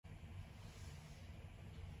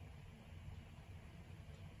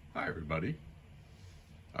Hi everybody,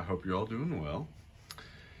 I hope you're all doing well.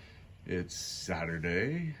 It's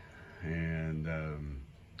Saturday and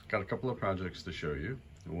got a couple of projects to show you.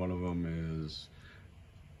 One of them is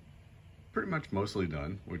pretty much mostly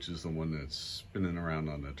done, which is the one that's spinning around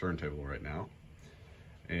on the turntable right now.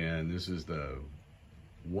 And this is the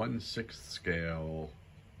 1/6 scale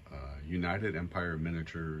United Empire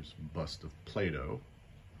Miniatures bust of Plato.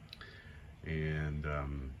 And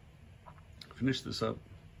finished this up,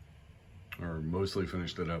 or mostly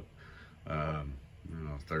finished it up, I don't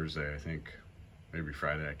know, Thursday, I think, maybe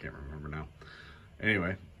Friday, I can't remember now.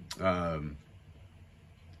 Anyway, I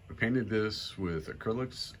painted this with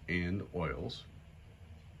acrylics and oils,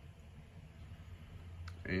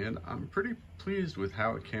 and I'm pretty pleased with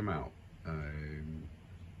how it came out.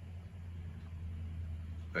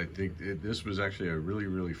 I think this was actually a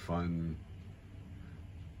really fun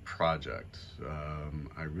project.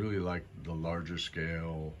 I really liked the larger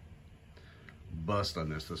scale bust on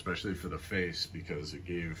this, especially for the face, because it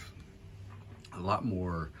gave a lot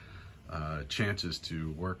more chances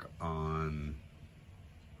to work on,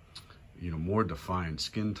 you know, more defined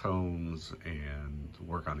skin tones and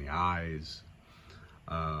work on the eyes.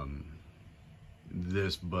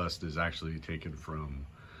 This bust is actually taken from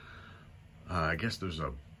I guess there's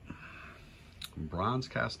a bronze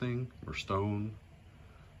casting or stone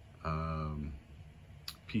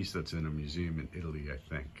piece that's in a museum in Italy, I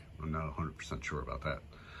think. I'm not 100% sure about that,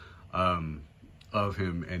 of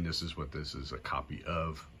him, and this is what this is a copy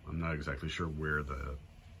of. I'm not exactly sure where the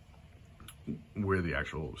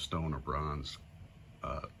actual stone or bronze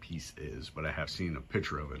piece is, but I have seen a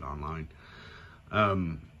picture of it online.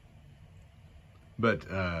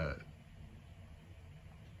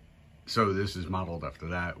 So this is modeled after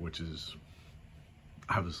that, which is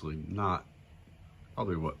obviously not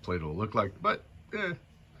probably what Plato will look like, but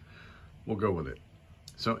we'll go with it.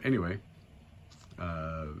 So anyway,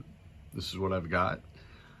 this is what I've got.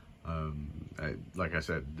 Like I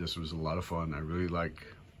said, this was a lot of fun. I really like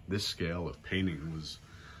this scale of painting. Was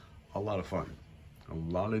a lot of fun. A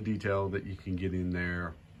lot of detail that you can get in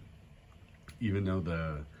there, even though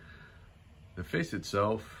the face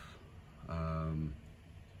itself,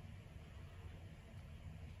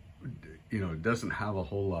 you know, it doesn't have a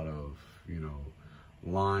whole lot of, you know,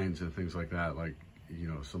 lines and things like that, like, you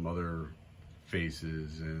know, some other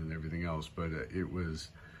faces and everything else. But it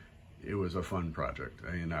was a fun project,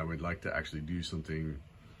 and I would like to actually do something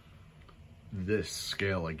this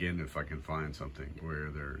scale again if I can find something where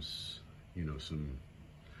there's, you know,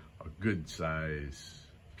 a good size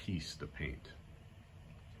piece to paint.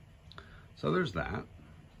 So there's that.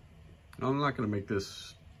 Now, I'm not going to make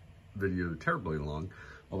this video terribly long,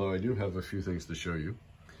 although I do have a few things to show you.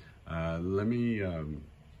 Let me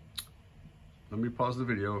pause the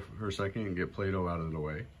video for a second and get Plato out of the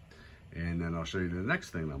way, and then I'll show you the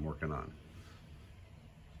next thing I'm working on.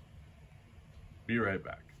 Be right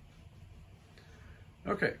back.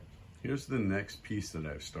 Okay, here's the next piece that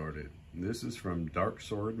I've started. This is from Dark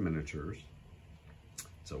Sword Miniatures.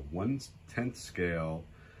 It's a 1/10 scale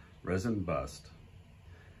resin bust,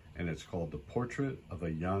 and it's called The Portrait of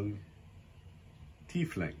a Young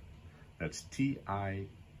Tiefling. That's Tiefling.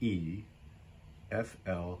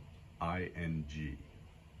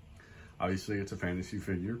 Obviously, it's a fantasy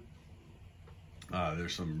figure.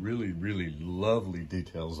 There's some really lovely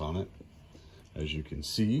details on it, as you can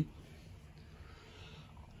see.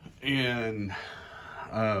 And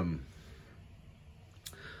I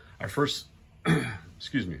first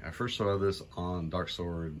saw this on Dark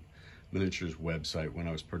Sword Miniatures website when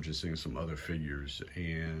I was purchasing some other figures,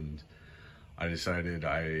 and I decided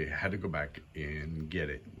I had to go back and get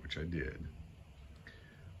it, which I did.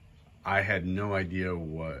 I had no idea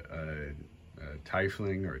what a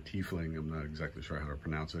Tiefling or a Tiefling, I'm not exactly sure how to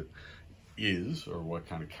pronounce it, is, or what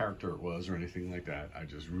kind of character it was, or anything like that. I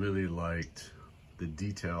just really liked the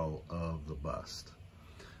detail of the bust.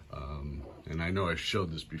 And I know I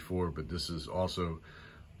showed this before, but this is also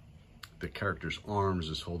the character's arms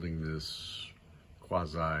is holding this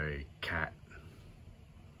quasi cat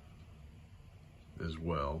as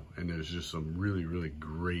well, and there's just some really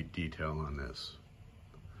great detail on this.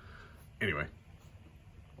 Anyway,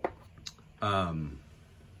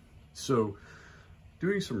 so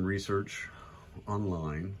doing some research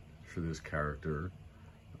online for this character,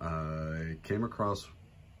 I came across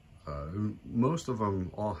most of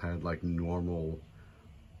them all had like normal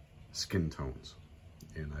skin tones,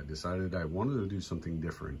 and I decided I wanted to do something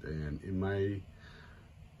different. And in my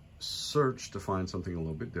search to find something a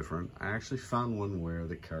little bit different, I actually found one where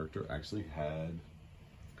the character actually had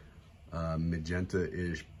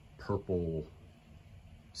magenta-ish purple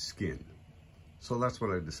skin. So that's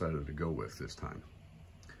what I decided to go with this time.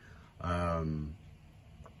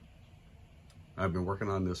 I've been working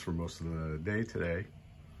on this for most of the day today,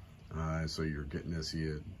 so you're getting to see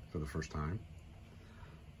it for the first time.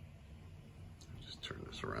 Just turn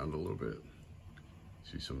this around a little bit.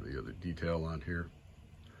 See some of the other detail on here.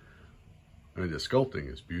 I mean, the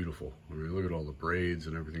sculpting is beautiful. I mean, look at all the braids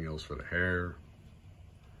and everything else for the hair.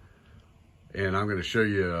 And I'm going to show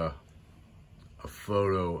you a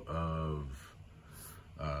photo of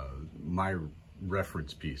my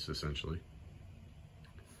reference piece, essentially.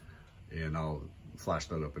 And I'll flash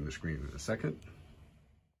that up in the screen in a second.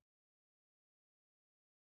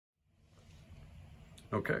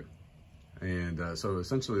 Okay. And so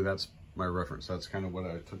essentially that's my reference. That's kind of what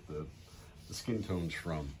I took the skin tones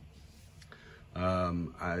from.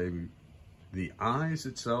 The eyes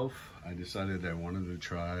itself, I decided I wanted to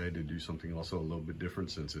try to do something also a little bit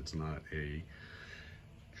different, since it's not a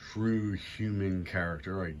true human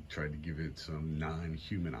character. I tried to give it some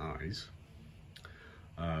non-human eyes.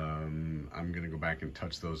 I'm going to go back and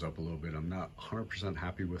touch those up a little bit. I'm not 100%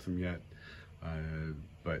 happy with them yet,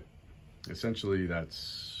 but essentially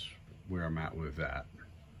that's where I'm at with that.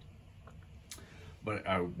 But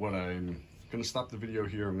what I'm going to stop the video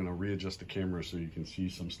here. I'm going to readjust the camera so you can see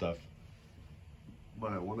some stuff.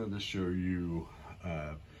 But I wanted to show you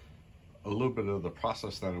a little bit of the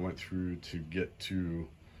process that I went through to get to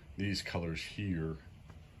these colors here.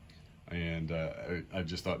 And I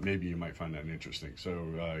just thought maybe you might find that interesting.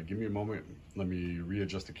 So give me a moment. Let me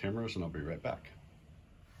readjust the cameras and I'll be right back.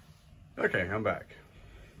 Okay, I'm back.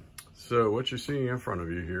 So what you're seeing in front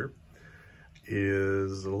of you here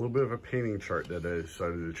is a little bit of a painting chart that I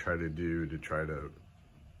decided to try to do to try to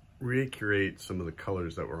recreate some of the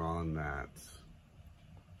colors that were on that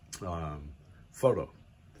photo.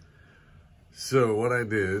 So what I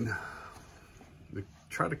did, to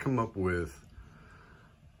try to come up with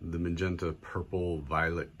the magenta, purple,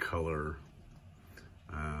 violet color.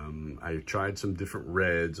 I tried some different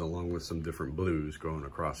reds along with some different blues going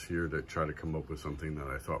across here to try to come up with something that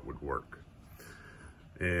I thought would work.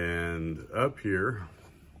 And up here,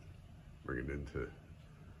 bring it into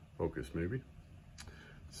focus maybe.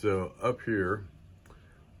 So up here,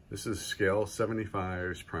 this is scale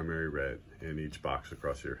 75's primary red, and each box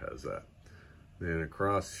across here has that. Then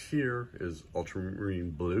across here is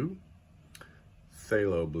ultramarine blue,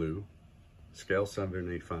 phthalo blue, scale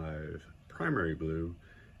 75 primary blue,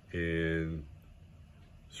 and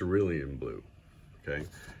cerulean blue, okay?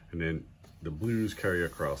 And then the blues carry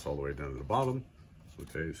across all the way down to the bottom,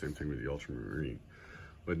 okay? Same thing with the ultramarine.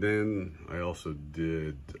 But then I also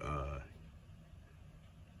did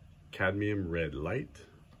cadmium red light,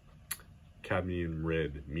 cadmium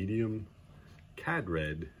red medium, cad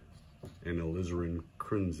red, and alizarin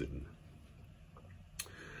crimson.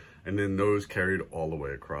 And then those carried all the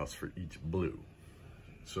way across for each blue.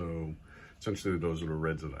 So essentially those are the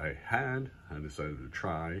reds that I had. I decided to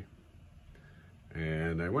try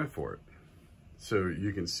and I went for it. So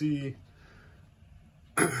you can see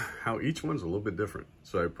how each one's a little bit different.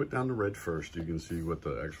 So I put down the red first. You can see what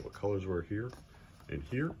the actual colors were here and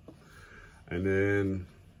here. And then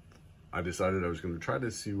I decided I was going to try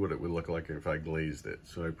to see what it would look like if I glazed it.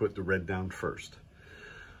 So I put the red down first.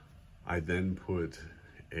 I then put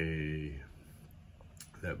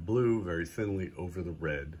that blue very thinly over the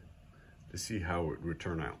red to see how it would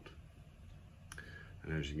turn out.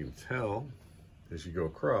 And as you can tell, as you go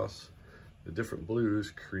across, the different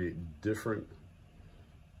blues create different,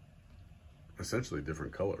 essentially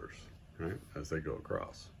different colors, right, as they go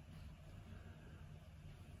across.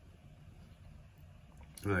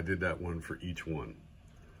 And I did that one for each one.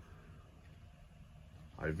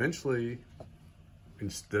 I eventually,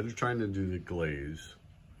 instead of trying to do the glaze,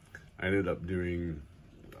 I ended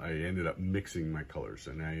up mixing my colors,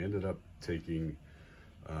 and I ended up taking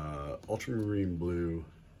ultramarine blue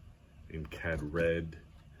and cad red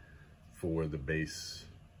for the base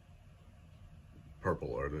purple,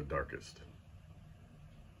 or the darkest.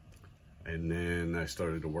 And then I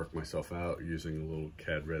started to work myself out using a little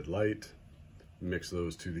cad red light, mix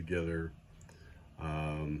those two together.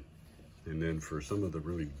 And then for some of the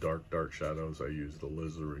really dark shadows, I used the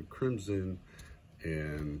alizarin crimson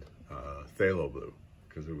and phthalo blue,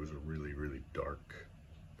 because it was a really dark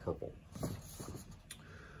purple.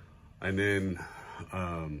 And then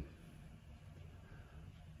I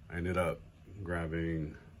ended up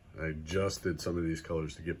I adjusted some of these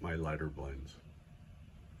colors to get my lighter blends.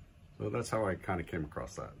 So that's how I kind of came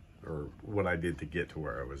across that, or what I did to get to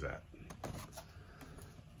where I was at.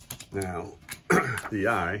 Now, the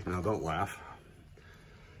eye, now don't laugh.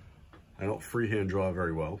 I don't freehand draw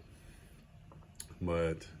very well.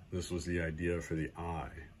 but this was the idea for the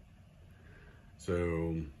eye.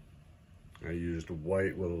 So I used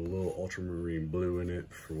white with a little ultramarine blue in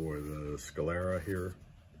it for the sclera here.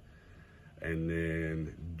 And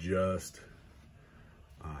then just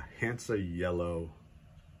Hansa yellow,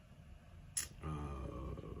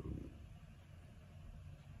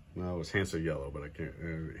 well, it was Hansa yellow, but I can't,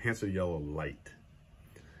 Hansa yellow light.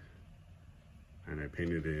 And I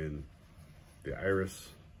painted in the iris,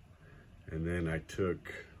 and then I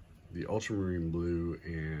took the ultramarine blue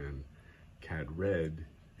and cad red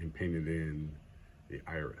and painted in the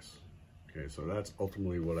iris. Okay, so that's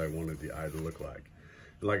ultimately what I wanted the eye to look like.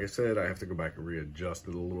 And like I said, I have to go back and readjust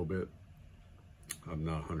it a little bit. I'm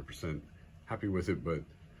not 100% happy with it, but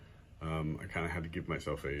I kind of had to give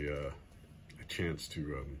myself a chance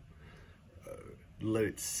to let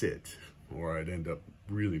it sit, or I'd end up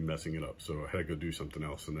really messing it up. So I had to go do something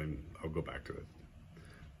else, and then I'll go back to it.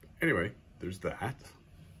 Anyway, there's that.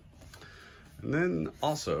 And then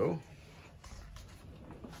also,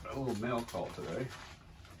 a little mail call today.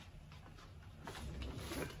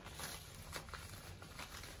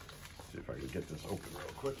 See if I can get this open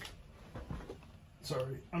real quick.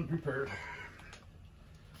 Sorry, unprepared.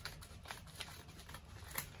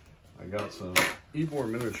 I got some Ebor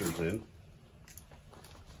Miniatures in.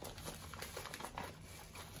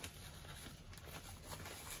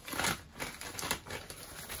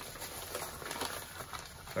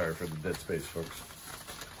 Sorry for the dead space, folks.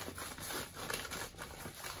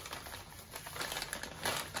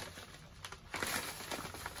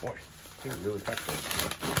 Boy, it really packed those.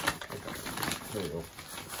 Okay, there we go.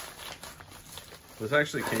 This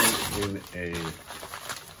actually came in a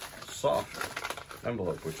soft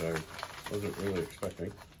envelope, which I wasn't really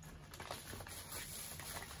expecting.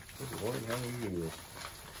 Good Lord, how do you do this?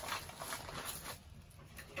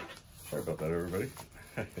 Sorry about that, everybody.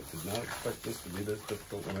 I did not expect this to be this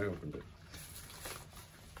difficult when I opened it.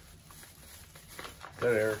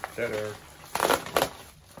 Dead air, dead air.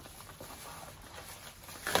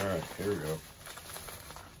 All right, here we go.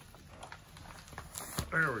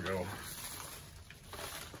 There we go.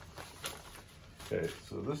 Okay,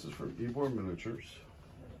 so this is from Ebor Miniatures.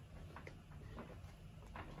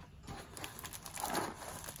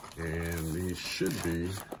 And these should be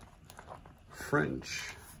French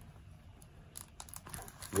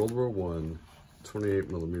World War I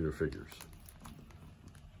 28mm figures.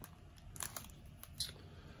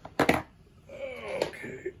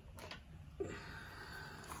 Okay.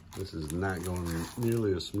 This is not going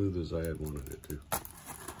nearly as smooth as I had wanted it to.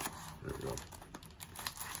 There we go.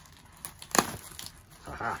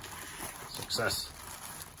 Aha! Success.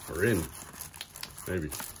 We're in. Maybe.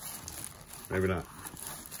 Maybe not.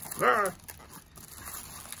 Ah!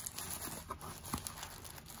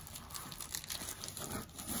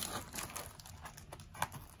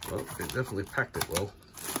 Well, it definitely packed it well.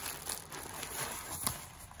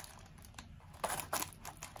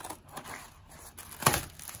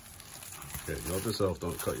 Okay, note to self,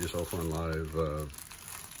 don't cut yourself on live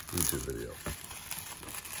YouTube video.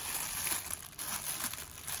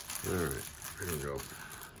 All right, here we go.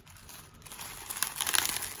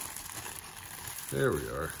 There we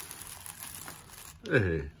are.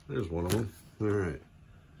 Hey, there's one of them. All right.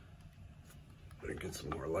 Let me get some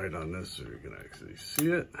more light on this so you can actually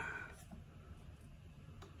see it.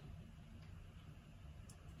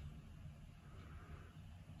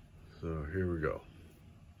 So here we go.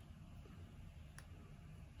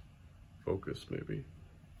 Focus, maybe.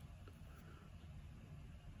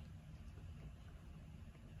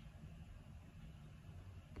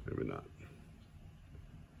 Maybe not.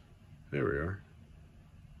 There we are.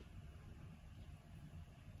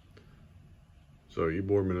 So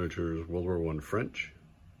Ebor Miniatures World War I French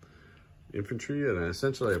infantry, and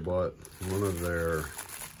essentially I bought one of their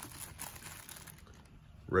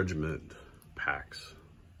regiment packs.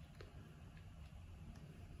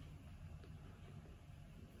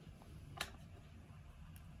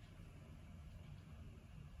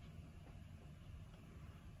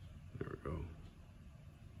 There we go.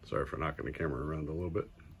 Sorry for knocking the camera around a little bit.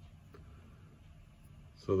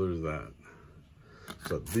 So there's that.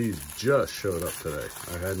 So these just showed up today.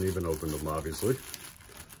 I hadn't even opened them, obviously.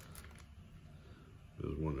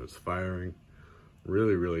 There's one that's firing.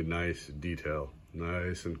 Really, really nice detail.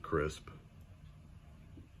 Nice and crisp.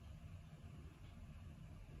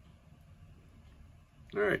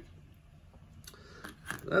 All right.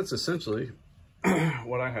 That's essentially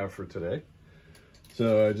what I have for today.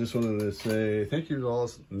 So I just wanted to say thank you to all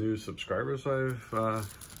new subscribers I've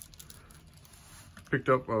picked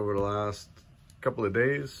up over the last couple of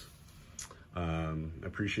days.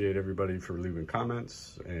 Appreciate everybody for leaving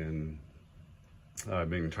comments and I've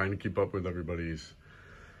been trying to keep up with everybody's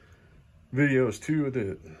videos too.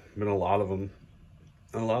 There's been a lot of them.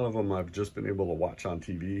 A lot of them I've just been able to watch on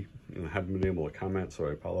TV and haven't been able to comment, so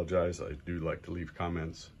I apologize. I do like to leave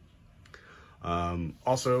comments.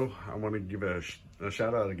 Also, I want to give a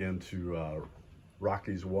shout out again to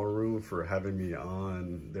Rocky's War Room for having me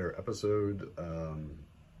on their episode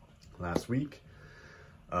last week.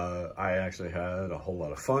 I actually had a whole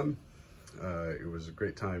lot of fun. It was a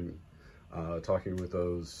great time talking with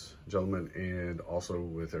those gentlemen and also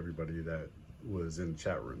with everybody that was in the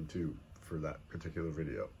chat room too for that particular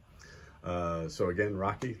video. So again,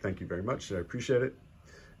 Rocky, thank you very much. I appreciate it.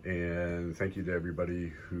 And thank you to everybody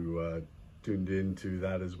who tuned into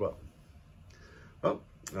that as well. Well,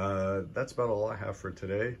 that's about all I have for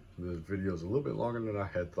today. The video is a little bit longer than I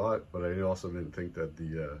had thought, but I also didn't think that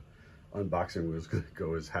the unboxing was going to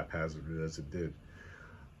go as haphazard as it did.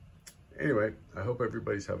 Anyway, I hope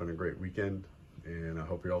everybody's having a great weekend, and I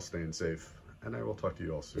hope you're all staying safe, and I will talk to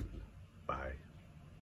you all soon. Bye.